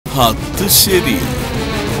അത് ശരി.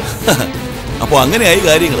 അപ്പൊ അങ്ങനെയായി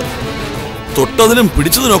കാര്യങ്ങൾ. തൊട്ടതിനും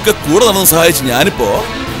പിടിച്ചതിനൊക്കെ കൂടെ നടന്ന് സഹായിച്ച് ഞാനിപ്പോ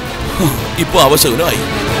അവശകുനമായി.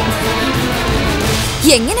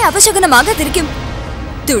 എങ്ങനെ അവശകുനമാകാതിരിക്കും?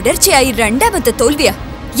 തുടർച്ചയായി രണ്ടാമത്തെ തോൽവിയാ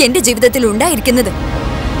എന്റെ ജീവിതത്തിൽ ഉണ്ടായിരിക്കുന്നത്.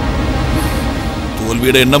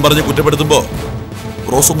 തോൽവിയുടെ എണ്ണം പറഞ്ഞ് കുറ്റപ്പെടുത്തുമ്പോ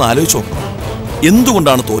റോസ് ഒന്ന് ആലോചിച്ചോ,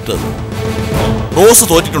 എന്തുകൊണ്ടാണ് തോറ്റത്? റോസ്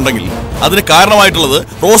തോറ്റിട്ടുണ്ടെങ്കിൽ അതിന് കാരണമായിട്ടുള്ളത്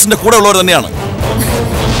റോസിന്റെ കൂടെ ഉള്ളവർ തന്നെയാണ്.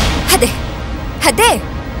 അതെ അതെ,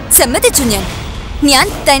 സമ്മതിച്ചു. ഞാൻ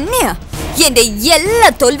തന്നെയാ എന്റെ എല്ലാ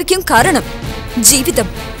തോൽവിക്കും കാരണം. ജീവിതം,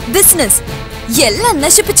 ബിസിനസ് എല്ലാം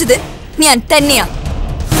നശിപ്പിച്ചത് ഞാൻ തന്നെയാ.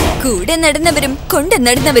 കൂടെ നടന്നവരും കൊണ്ട്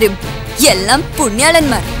നടന്നവരും എല്ലാം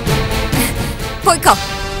പുണ്യാളന്മാർ. പോയിക്കോ,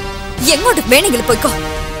 എങ്ങോട്ട് വേണമെങ്കിലും പോയിക്കോ.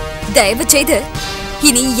 ദയവ് ചെയ്ത്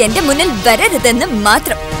ഇനി എന്റെ മുന്നിൽ വരരുതെന്ന്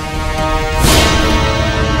മാത്രം.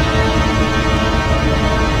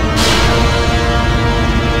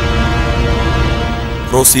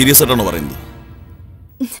 റോസ് സീരിയസ് ആയിട്ടാണോ പറയുന്നത്?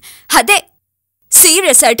 അതെ,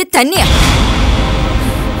 സീരിയസ് ആയിട്ട് തന്നെയാ.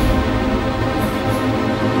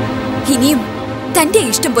 ഇനിയും തന്റെ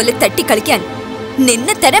ഇഷ്ടം പോലെ തട്ടിക്കളിക്കാൻ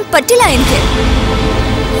നിന്നെ തരാൻ പറ്റില്ല എനിക്ക്.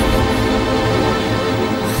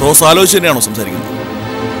 റോസ് ആലോചിച്ച് തന്നെയാണോ സംസാരിക്കുന്നത്?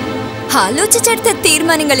 ആലോചിച്ചെടുത്ത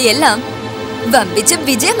തീരുമാനങ്ങളെല്ലാം വമ്പിച്ച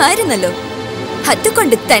വിജയമായിരുന്നല്ലോ.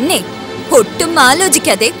 അതുകൊണ്ട് തന്നെ ഒട്ടും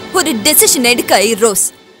ആലോചിക്കാതെ ഒരു ഡെസിഷൻ എടുക്കായി റോസ്.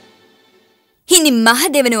 ഇനി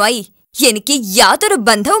മഹാദേവനുമായി എനിക്ക് യാതൊരു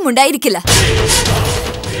ബന്ധവും ഉണ്ടായിരിക്കില്ല.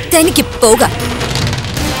 തനിക്ക് പോകാം.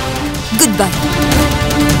 Good bye.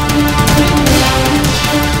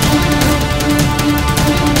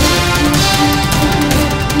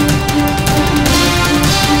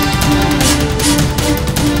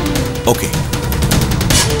 Okay.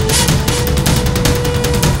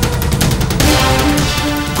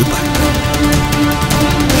 Good bye.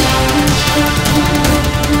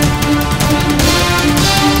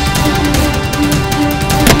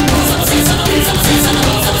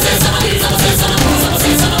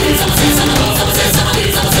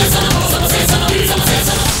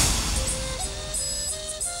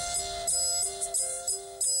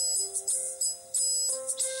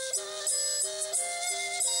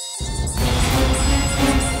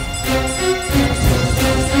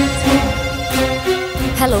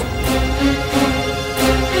 Hello.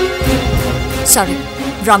 Sorry,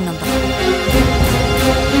 wrong number.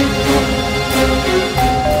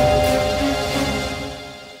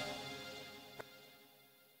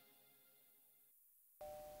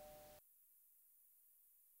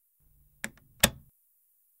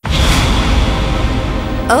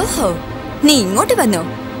 ഓഹോ, നീ ഇങ്ങോട്ട് വന്നോ?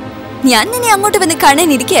 ഞാൻ നിന്നെ അങ്ങോട്ട് വന്ന്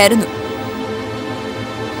കാണാനിരിക്കുകയായിരുന്നു.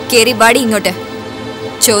 കേറി വാടി ഇങ്ങോട്ട്.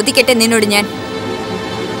 ചോദിക്കട്ടെ നിന്നോട് ഞാൻ.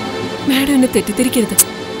 മാഡം എന്നെ തെറ്റിദ്ധരിക്കരുത്.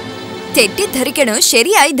 തെറ്റിദ്ധരിക്കണോ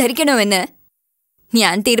ശരിയായി ധരിക്കണോ എന്ന്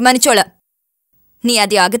ഞാൻ തീരുമാനിച്ചോളാം. നീ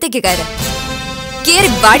ആദ്യം അകത്തേക്ക് കയറി. കേറി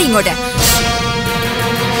വാടി ഇങ്ങോട്ട്.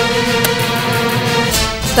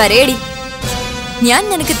 പറയടി, ഞാൻ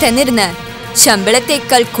നിനക്ക് തന്നിരുന്ന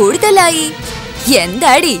ശമ്പളത്തേക്കാൾ കൂടുതലായി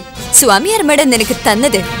എന്താടി സ്വാമിയർമ്മയുടെ നിനക്ക്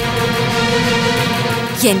തന്നത്?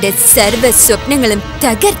 എന്റെ സർവ്വ സ്വപ്നങ്ങളും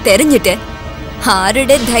തകർത്തെറിഞ്ഞിട്ട്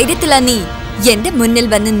ആരുടെ ധൈര്യത്തിലാ നീ എന്റെ മുന്നിൽ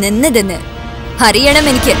വന്ന് നിന്നതെന്ന് അറിയണം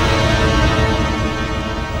എനിക്ക്.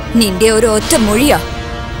 നിന്റെ ഒരു ഒറ്റ മൊഴിയാ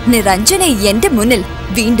നിരഞ്ജനെ എന്റെ മുന്നിൽ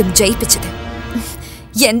വീണ്ടും ജയിപ്പിച്ചത്.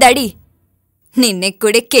 എന്താടി, നിന്നെ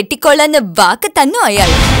കൂടെ കെട്ടിക്കൊള്ളാന്ന് വാക്ക് തന്നു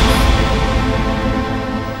അയാൾ.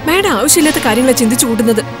 മാഡം ആവശ്യമില്ലാത്ത കാര്യങ്ങളെ ചിന്തിച്ചു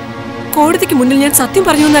കൂട്ടുന്നത്. കോടതിക്ക് മുന്നിൽ ഞാൻ സത്യം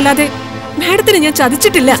പറഞ്ഞു എന്നല്ലാതെ മാഡത്തിനെ ഞാൻ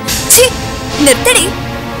ചതിച്ചിട്ടില്ല. നിർത്തടി.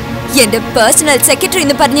 എന്റെ പേഴ്സണൽ സെക്രട്ടറി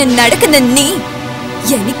എന്ന് പറഞ്ഞ് നടക്കുന്ന നീ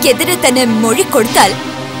എനിക്കെതിരെ തന്നെ മൊഴി കൊടുത്താൽ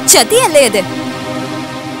ചതിയല്ലേ അത്?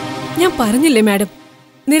 ഞാൻ പറഞ്ഞില്ലേ മാഡം,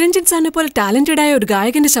 നിരഞ്ജൻ സാറിനെ പോലെ ടാലന്റഡ് ആയ ഒരു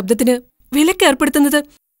ഗായകന്റെ ശബ്ദത്തിന് വിലക്ക് ഏർപ്പെടുത്തുന്നത്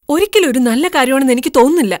ഒരിക്കലും ഒരു നല്ല കാര്യമാണെന്ന് എനിക്ക്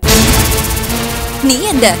തോന്നുന്നില്ല. നീ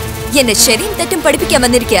എന്താ എന്നെ ശരിയും തെറ്റും പഠിപ്പിക്കാൻ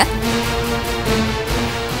വന്നിരിക്കുക?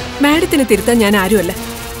 മാഡത്തിനെ തിരുത്താൻ ഞാൻ ആരുമല്ല.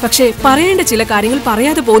 പക്ഷേ പറയേണ്ട ചില കാര്യങ്ങൾ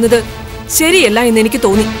പറയാതെ പോകുന്നത് ശരിയല്ല എന്ന് എനിക്ക്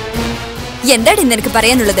തോന്നി. എന്താണ് നിനക്ക്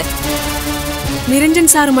പറയാനുള്ളത്? നിരഞ്ജൻ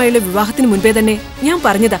സാറുമായുള്ള വിവാഹത്തിന് മുൻപേ തന്നെ ഞാൻ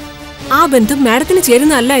പറഞ്ഞതാ ആ ബന്ധം മാഡത്തിന്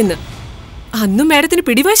ചേരുന്നതല്ല എന്ന്. അന്നും മാഡത്തിന്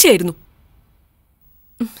പിടിവാശിയായിരുന്നു.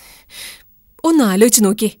 ഒന്ന് ആലോചിച്ച്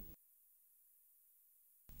നോക്കിയേ.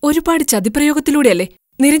 ഒരുപാട് ചതിപ്രയോഗത്തിലൂടെയല്ലേ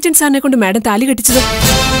നിരഞ്ജൻ സാറിനെ കൊണ്ട് മാഡം താലി കെട്ടിച്ചത്.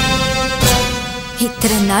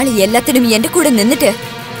 ഇത്ര നാൾ എല്ലാത്തിനും എന്റെ കൂടെ നിന്നിട്ട്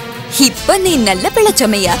ഇപ്പൊ നീ നല്ല പിള്ള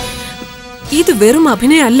ചുമയാ. ഇത് വെറും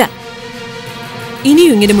അഭിനയമല്ല.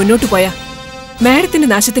 ഇനിയും ഇങ്ങനെ മുന്നോട്ടു പോയാ മാഡത്തിന്റെ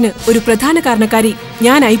നാശത്തിന് ഒരു പ്രധാന കാരണക്കാരി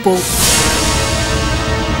ഞാനായി പോവും.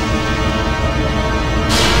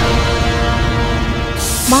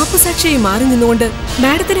 മാപ്പുസാക്ഷിയായി മാറി നിന്നുകൊണ്ട്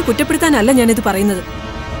മാഡത്തിനെ കുറ്റപ്പെടുത്താനല്ല ഞാനിത് പറയുന്നത്.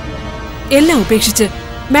 എല്ലാം ഉപേക്ഷിച്ച്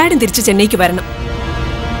മാഡം തിരിച്ച് ചെന്നൈക്ക് വരണം.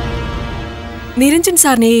 നിരഞ്ജൻ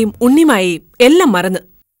സാറിനെയും ഉണ്ണിമായെയും എല്ലാം മറന്ന്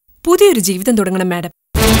പുതിയൊരു ജീവിതം തുടങ്ങണം മാഡം.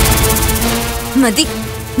 മതി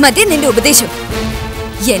മതി നിന്റെ ഉപദേശം.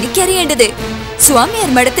 എനിക്കറിയേണ്ടത് സ്വാമിയാർ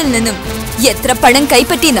മഠത്തിൽ നിന്നും എത്ര പണം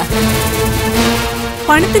കൈപ്പറ്റിയെന്ന.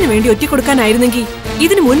 പണത്തിന് വേണ്ടി ഒറ്റിക്കൊടുക്കാനായിരുന്നെങ്കിൽ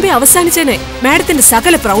ഇതിനു മുൻപേ അവസാനിച്ചേനെ മാഡത്തിന്റെ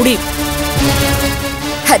സകല പ്രൗഢിയും.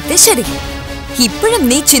 അത് ശരി. ഇപ്പോഴും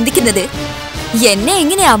നീ ചിന്തിക്കുന്നത് എന്നെ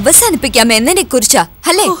എങ്ങനെ അവസാനിപ്പിക്കാം എന്നതിനെ കുറിച്ചാ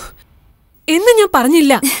അല്ലേ? എന്ന് ഞാൻ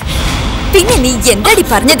പറഞ്ഞില്ല. പിന്നെ നീ എന്താടി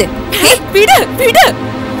പറഞ്ഞത്?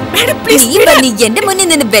 നീ എന്റെ മുന്നിൽ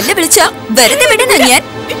നിന്ന് വെല്ല വിളിച്ചാ വെറുതെ വിടണോ ഞാൻ?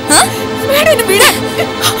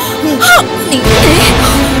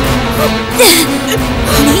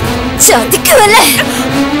 നീ ചതിക്കുവല്ലേ?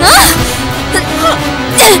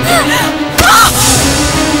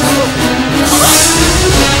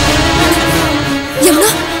 യമുന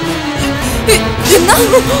യമുന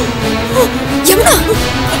യമുന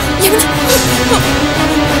യമുന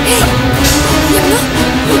യമുന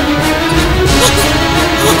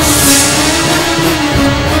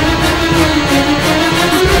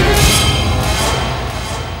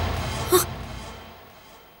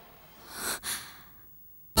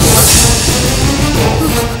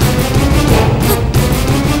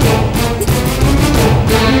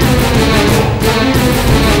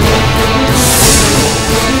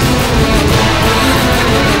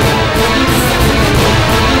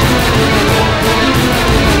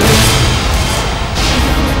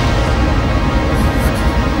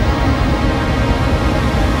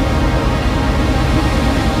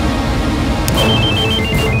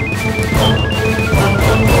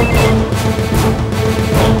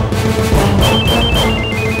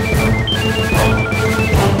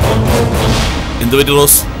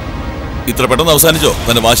റോസ്, ഇത്ര പെട്ടെന്ന് അവസാനിച്ചോ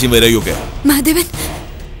തന്റെ വാശിയും വരയൊക്കെ? മാധവൻ,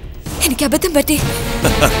 എനിക്ക് അബദ്ധം പറ്റി.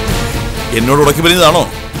 എന്നോട് ഉടക്കി പറഞ്ഞതാണോ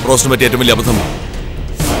റോസിന് പറ്റിയ ഏറ്റവും വലിയ അബദ്ധം?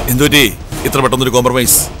 എന്തുപറ്റി ഇത്ര പെട്ടെന്നൊരു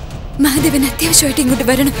കോംപ്രമൈസ്? മാധവൻ അത്യാവശ്യമായിട്ട് ഇങ്ങോട്ട്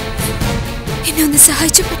വരണം. എന്നെ ഒന്ന്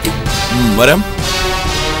സഹായിച്ചു പറ്റും? വരാം.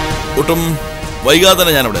 ഒട്ടും വൈകാതെ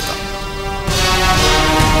തന്നെ ഞാൻ അവിടെ എത്താം.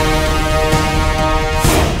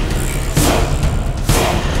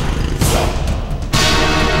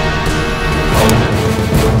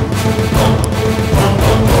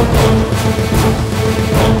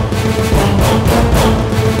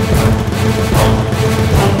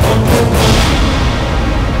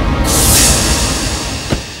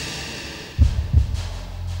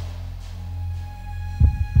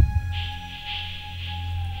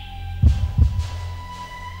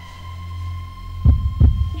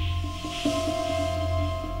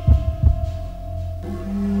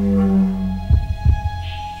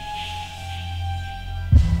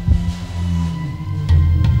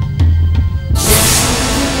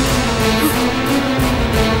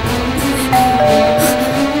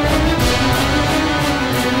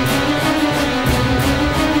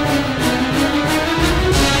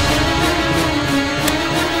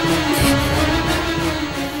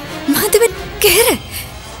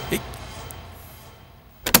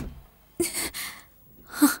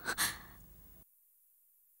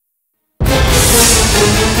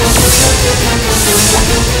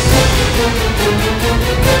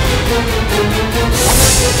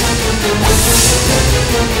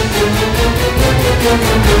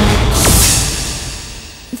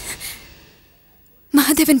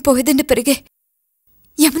 മാധവൻ പോയതിന്റെ പിറകെ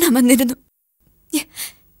യമുന വന്നിരുന്നു.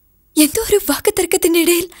 എന്തോ ഒരു വാക്കുതർക്കത്തിന്റെ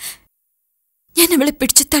ഇടയിൽ ഞാൻ അവളെ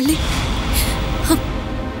പിടിച്ചു തള്ളി.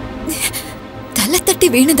 തല തട്ടി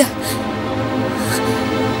വീണതാ.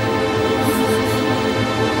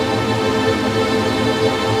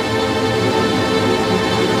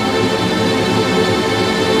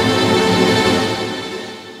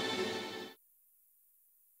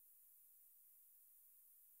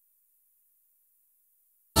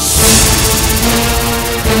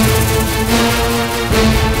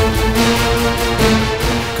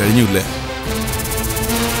 കഴിഞ്ഞില്ലേ?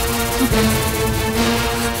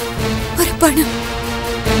 ഒരു പണം.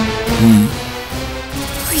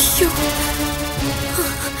 അയ്യോ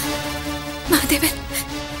മാധവൻ,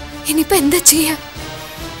 ഇനിയിപ്പോ എന്താ ചെയ്യാ?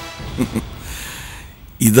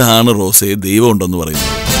 ഇതാണ് റോസെ ദൈവം ഉണ്ടെന്ന് പറയുന്നത്.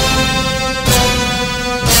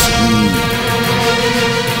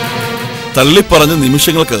 തള്ളിപ്പറഞ്ഞ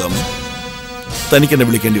നിമിഷങ്ങൾക്കകം തനിക്കെന്നെ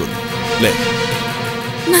വിളിക്കേണ്ടി വന്നു അല്ലേ?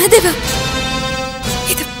 മാധവ,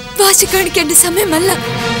 ഇത് വാശി കാണിക്കേണ്ട സമയമല്ല.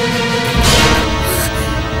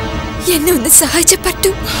 എന്നെ ഒന്ന് സഹായിച്ച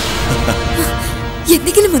പറ്റൂ.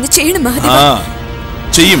 എന്തെങ്കിലും ഒന്ന് ചെയ്യണം മാധവ.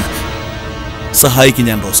 ചെയ്യും, സഹായിക്കും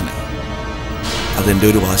ഞാൻ റോസിനെ. അതെന്റെ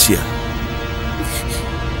ഒരു വാശിയാ.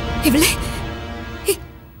 ഇവളെ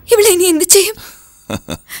ഇനി എന്ത് ചെയ്യും?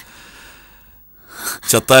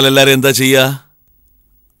 ചത്താൽ എല്ലാരും എന്താ ചെയ്യാ?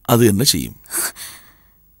 അത് തന്നെ ചെയ്യും.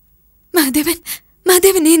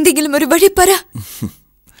 മാധവൻ എന്തെങ്കിലും ഒരു വഴി പറ.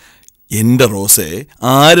 എന്റെ റോസെ,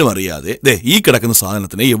 ആരും അറിയാതെ ഈ കിടക്കുന്ന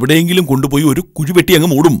സാധനത്തിനെ എവിടെയെങ്കിലും കൊണ്ടുപോയി ഒരു കുഴി വെട്ടി അങ്ങ്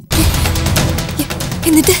മൂടും.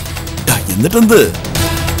 എന്നിട്ടെന്ത്?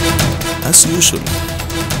 ആസ് യൂഷ്വൽ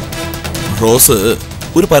റോസ്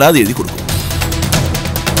ഒരു പരാതി എഴുതി കൊടുക്കും.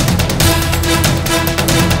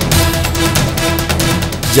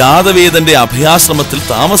 ജാതവേദന്റെ അഭയാശ്രമത്തിൽ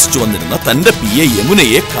താമസിച്ചു വന്നിരുന്ന തന്റെ പിയെ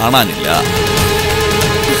യമുനയെ കാണാനില്ല.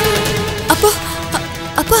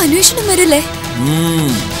 അപ്പൊ അന്വേഷണം വരില്ലേ?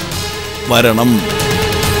 വരണം.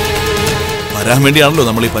 വരാൻ വേണ്ടിയാണല്ലോ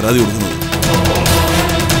നമ്മൾ ഈ പരാതി കൊടുക്കുന്നത്.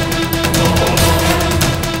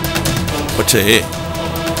 പക്ഷേ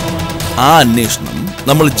ആ അന്വേഷണം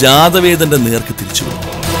നമ്മൾ ജാതവേദന്റെ നേർക്ക് തിരിച്ചു വിടും.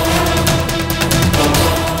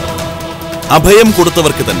 അഭയം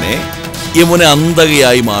കൊടുത്തവർക്ക് തന്നെ യമുന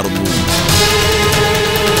അന്ധകയായി മാറുന്നു.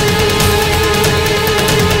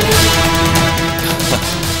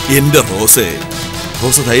 എന്റെ റോസ്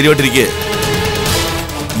ധൈര്യമായിട്ടിരിക്കേ.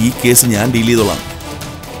 ഈ കേസ് ഞാൻ ഡീൽ ചെയ്തോളാം.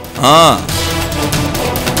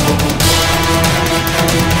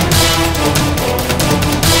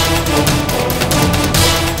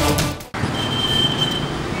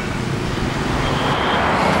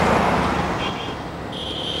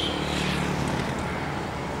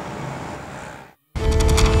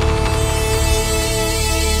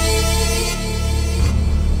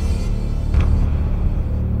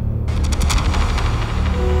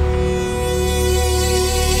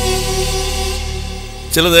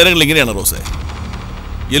 ചില നേരങ്ങളിൽ ഇങ്ങനെയാണ് റോസെ.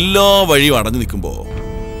 എല്ലാ വഴിയും അടഞ്ഞു നിൽക്കുമ്പോൾ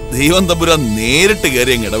ദൈവം തമ്പുരാൻ നേരിട്ട്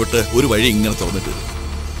കയറി അങ്ങ് ഇടപെട്ട് ഒരു വഴി ഇങ്ങനെ തുറന്നിട്ട്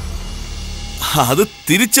അത്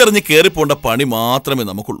തിരിച്ചറിഞ്ഞ് കയറിപ്പോണ്ട പണി മാത്രമേ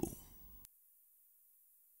നമുക്കുള്ളൂ.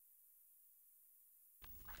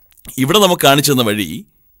 ഇവിടെ നമുക്ക് കാണിച്ചു തന്ന വഴി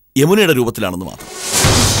യമുനയുടെ രൂപത്തിലാണെന്ന് മാത്രം.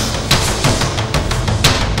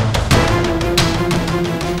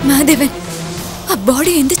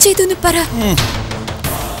 ബോഡി എന്ത് ചെയ്തു പറ.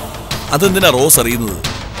 അതെന്തിനാ റോസ് അറിയുന്നത്?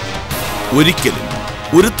 ഒരിക്കലും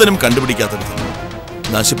ഒരുത്തനും കണ്ടുപിടിക്കാത്ത വിധം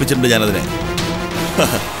നശിപ്പിച്ചിട്ടുണ്ട് ഞാനതിനെ.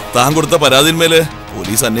 താൻ കൊടുത്ത പരാതിന്മേല്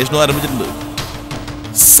പോലീസ് അന്വേഷണം ആരംഭിച്ചിട്ടുണ്ട്.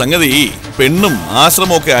 സംഗതി പെണ്ണും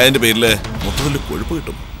ആശ്രമമൊക്കെ ആയതിന്റെ പേരില് മൊത്തത്തിൽ കൊഴുപ്പ്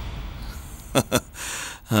കിട്ടും.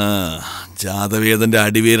 ജാതവേദന്റെ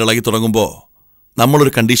അടിവേരിളകി തുടങ്ങുമ്പോ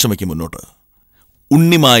നമ്മളൊരു കണ്ടീഷൻ വയ്ക്കും മുന്നോട്ട്.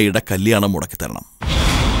 ഉണ്ണിമായയുടെ കല്യാണം മുടക്കി തരണം.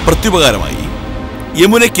 പ്രത്യുപകാരമായി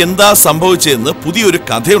യമുനയ്ക്ക് എന്താ സംഭവിച്ചതെന്ന് പുതിയൊരു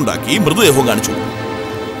കഥയുണ്ടാക്കി മൃതദേഹവും കാണിച്ചു.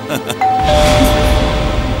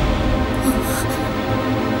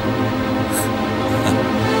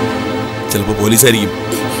 ചിലപ്പോ പോലീസായിരിക്കും.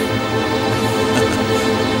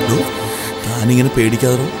 താനിങ്ങനെ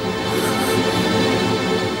പേടിക്കാതോ?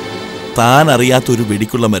 താൻ അറിയാത്തൊരു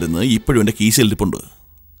വെടിക്കുള്ള മരുന്ന് ഇപ്പോഴും എന്റെ കീശയിൽ ഇരിപ്പുണ്ട്.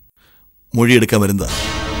 മൊഴിയെടുക്കാൻ വരുന്നതാ.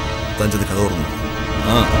 താൻ ചെന്ന് കഥ ഓർന്നു.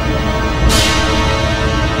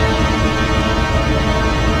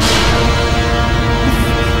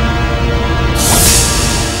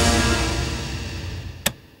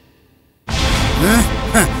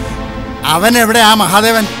 അവൻ എവിടെ? ആ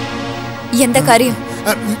മഹാദേവൻ എന്താ കാര്യം?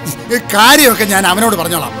 കാര്യമൊക്കെ ഞാൻ അവനോട്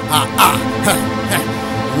പറഞ്ഞോളാം.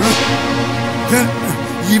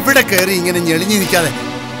 ഇവിടെ കയറി ഇങ്ങനെ ഞെളിഞ്ഞു നിൽക്കാതെ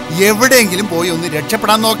എവിടെയെങ്കിലും പോയി ഒന്ന്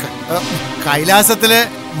രക്ഷപ്പെടാൻ നോക്ക്. കൈലാസത്തില്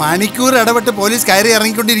മണിക്കൂർ ഇടപെട്ട് പോലീസ് കയറി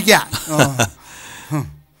ഇറങ്ങിക്കൊണ്ടിരിക്കുക.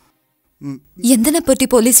 എന്തിനെ പറ്റി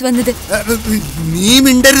പോലീസ് വന്നത്? നീ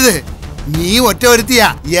മിണ്ടരുത്. നീ ഒറ്റ ഒരുത്തിയാ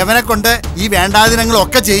യവനെ കൊണ്ട് ഈ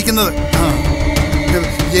വേണ്ടാതിനങ്ങളൊക്കെ ചെയ്യിക്കുന്നത്.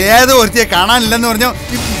 ഏതോ ഒരുത്തിയെ കാണാനില്ലെന്ന് പറഞ്ഞോ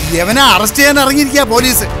യവനെ അറസ്റ്റ് ചെയ്യാൻ ഇറങ്ങിയിരിക്കുക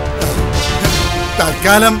പോലീസ്.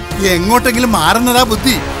 തൽക്കാലം എങ്ങോട്ടെങ്കിലും മാറുന്നതാ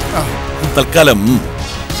ബുദ്ധി. തൽക്കാലം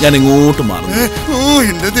ഞാൻ ഇങ്ങോട്ട് മാറുന്നു. ഓ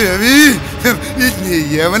എന്റെ ദേവി,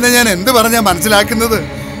 യവനെ ഞാൻ എന്ത് പറഞ്ഞാ മനസ്സിലാക്കുന്നത്?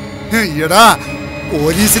 എടാ,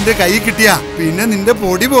 പോലീസിന്റെ കൈ കിട്ടിയാ പിന്നെ നിന്റെ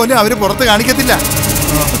പൊടി പോലും അവര് പുറത്ത് കാണിക്കത്തില്ല.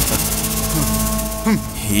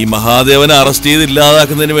 ഈ മഹാദേവനെ അറസ്റ്റ് ചെയ്ത്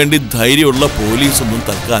ഇല്ലാതാക്കുന്നതിന് വേണ്ടി ധൈര്യമുള്ള പോലീസൊന്നും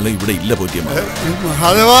തൽക്കാലം ഇവിടെ ഇല്ല. പോറ്റിയ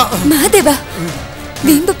മഹാദേവ,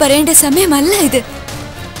 വീമ്പ് പറയേണ്ട സമയമല്ല ഇത്.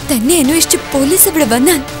 തന്നെ അന്വേഷിച്ച് പോലീസ് ഇവിടെ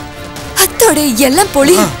വന്നാൽ അത്തോടെ എല്ലാം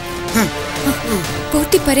പൊളിയും.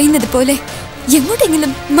 പോറ്റി പറയുന്നത് പോലെ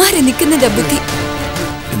എങ്ങോട്ടെങ്കിലും മാറി നിൽക്കുന്നതാ ബുദ്ധി.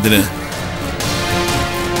 എന്തിന്?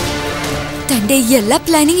 തന്റെ എല്ലാ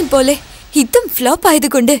പ്ലാനിങ്ങും പോലെ ഇതും ഫ്ലോപ്പ്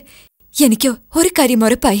ആയതുകൊണ്ട് എനിക്ക് ഒരു കാര്യം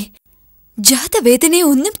ഉറപ്പായി. ജാതവേദനയെ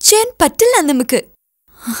ഒന്നും ചെയ്യാൻ പറ്റില്ല നമുക്ക്.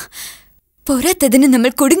 പോരാത്തതിന് നമ്മൾ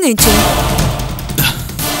കൊടുങ്ങുകയും ചെയ്യും.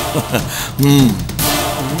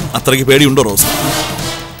 അത്രയ്ക്ക് പേടിയുണ്ടോ റോസ്?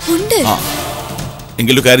 ഉണ്ട്.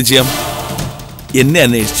 എങ്കിലും കാര്യം ചെയ്യാം. എന്നെ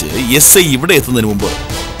അന്വേഷിച്ച് SI ഇവിടെ എത്തുന്നതിന് മുമ്പ്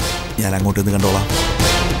ഞാൻ അങ്ങോട്ടൊന്ന് കണ്ടോളാം.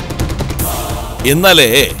 എന്നാലേ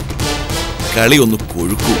കളി ഒന്ന്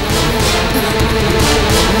കൊഴുക്കൂ.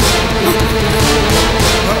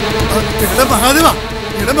 മഹാദേവ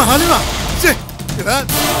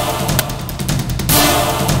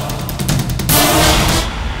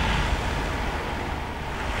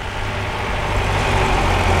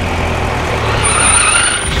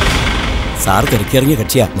സാർ തിരക്കിറങ്ങിയ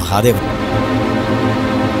കക്ഷിയാ മഹാദേവൻ.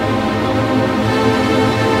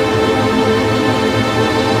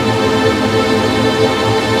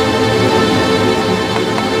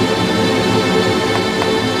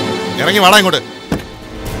 ഇറങ്ങി വാടാ ഇങ്ങോട്ട്.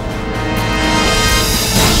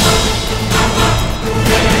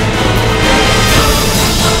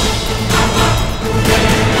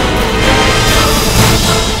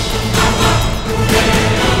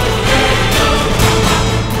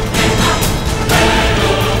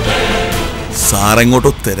 സാറെങ്ങോട്ടോ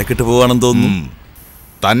തിരക്കിട്ട് പോവാണെന്ന് തോന്നുന്നു.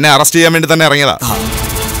 തന്നെ അറസ്റ്റ് ചെയ്യാൻ വേണ്ടി തന്നെ ഇറങ്ങിയതാ.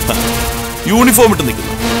 യൂണിഫോം ഇട്ട്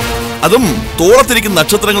നിൽക്കുന്നു, അതും തോളത്തിരിക്കുന്ന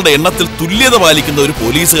നക്ഷത്രങ്ങളുടെ എണ്ണത്തിൽ തുല്യത പാലിക്കുന്ന ഒരു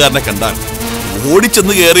പോലീസുകാരനെ കണ്ടാൽ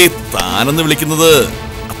ഓടിച്ചെന്ന് കയറി താനെന്ന് വിളിക്കുന്നത്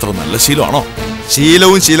അത്ര നല്ല ശീലമാണോ?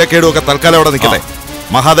 ശീലവും ശീലക്കേടും ഒക്കെ തൽക്കാലം അവിടെ നിൽക്കട്ടെ.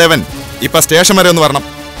 മഹാദേവൻ ഇപ്പൊ സ്റ്റേഷൻ വരെ ഒന്ന് വരണം.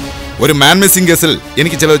 ഒരു മാൻ മിസ്സിംഗ് കേസിൽ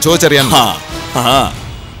എനിക്ക് ചിലത് ചോദിച്ചറിയാൻ.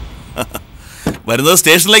 വരുന്നത്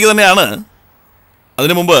സ്റ്റേഷനിലേക്ക് തന്നെയാണ്.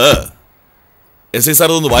 അതിനു മുമ്പ് SI സാർ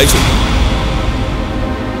ഇതൊന്ന് വായിച്ചു.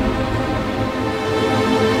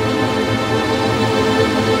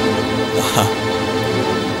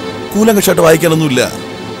 കൂലങ്കഷായിട്ട് വായിക്കാനൊന്നുമില്ല.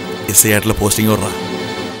 SI ആയിട്ടുള്ള പോസ്റ്റിംഗ് ഓർഡറാ.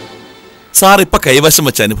 സാർ ഇപ്പൊ കൈവശം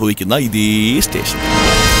വെച്ച് അനുഭവിക്കുന്ന ഇതേ സ്റ്റേഷൻ.